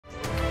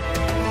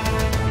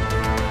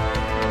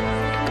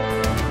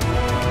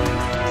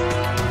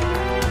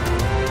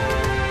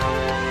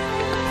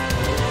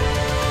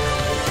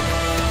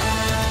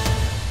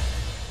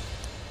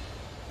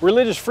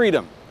Religious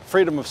freedom,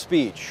 freedom of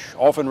speech,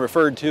 often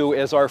referred to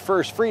as our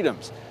first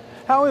freedoms.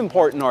 How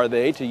important are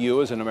they to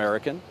you as an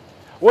American?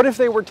 What if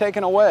they were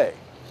taken away?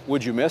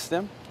 Would you miss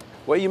them?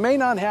 Well, you may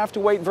not have to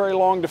wait very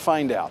long to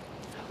find out.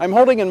 I'm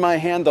holding in my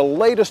hand the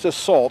latest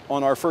assault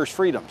on our first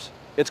freedoms.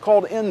 It's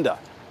called ENDA,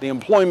 the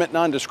Employment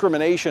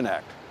Non-Discrimination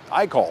Act.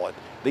 I call it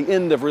the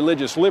end of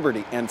religious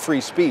liberty and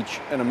free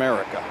speech in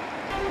America.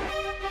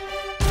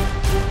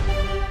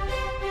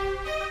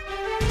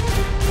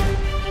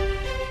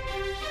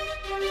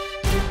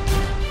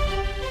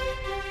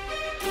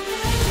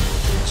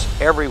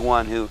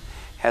 Everyone who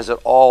has at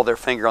all their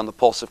finger on the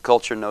pulse of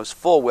culture knows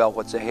full well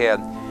what's ahead.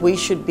 We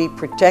should be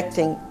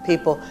protecting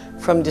people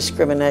from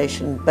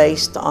discrimination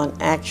based on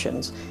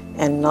actions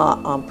and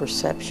not on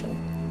perception.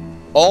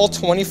 All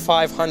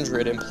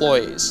 2,500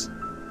 employees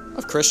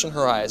of Christian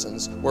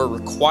Horizons were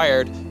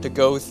required to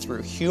go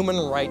through human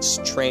rights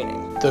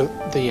training.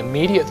 The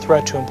immediate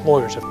threat to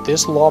employers, if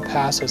this law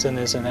passes and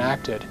is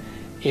enacted,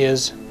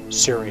 is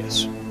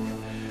serious.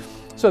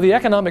 So the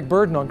economic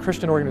burden on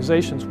Christian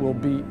organizations will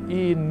be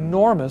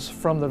enormous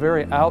from the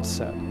very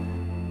outset.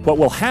 What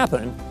will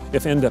happen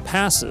if ENDA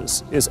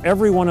passes is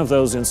every one of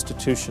those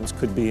institutions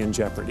could be in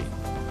jeopardy.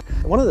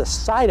 One of the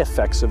side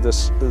effects of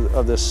this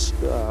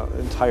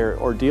entire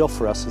ordeal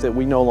for us is that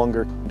we no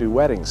longer do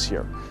weddings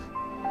here.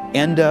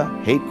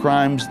 ENDA, hate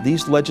crimes,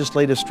 these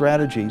legislative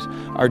strategies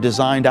are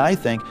designed, I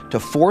think, to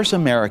force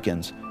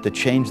Americans to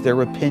change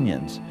their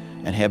opinions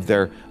and have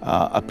their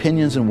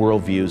opinions and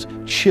worldviews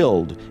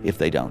chilled if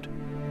they don't.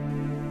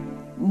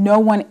 No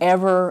one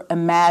ever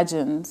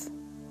imagines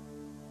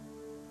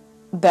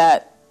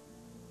that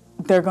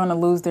they're going to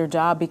lose their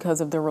job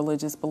because of their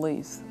religious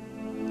beliefs.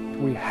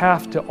 We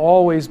have to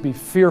always be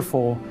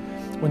fearful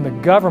when the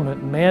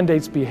government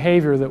mandates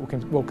behavior that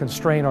will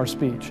constrain our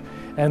speech.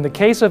 And in the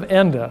case of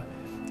ENDA,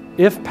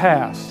 if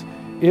passed,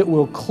 it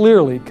will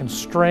clearly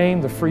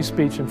constrain the free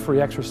speech and free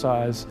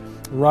exercise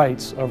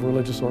rights of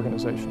religious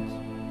organizations.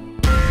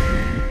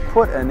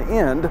 Put an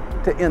end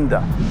to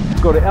ENDA.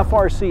 Go to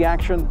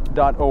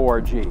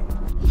frcaction.org.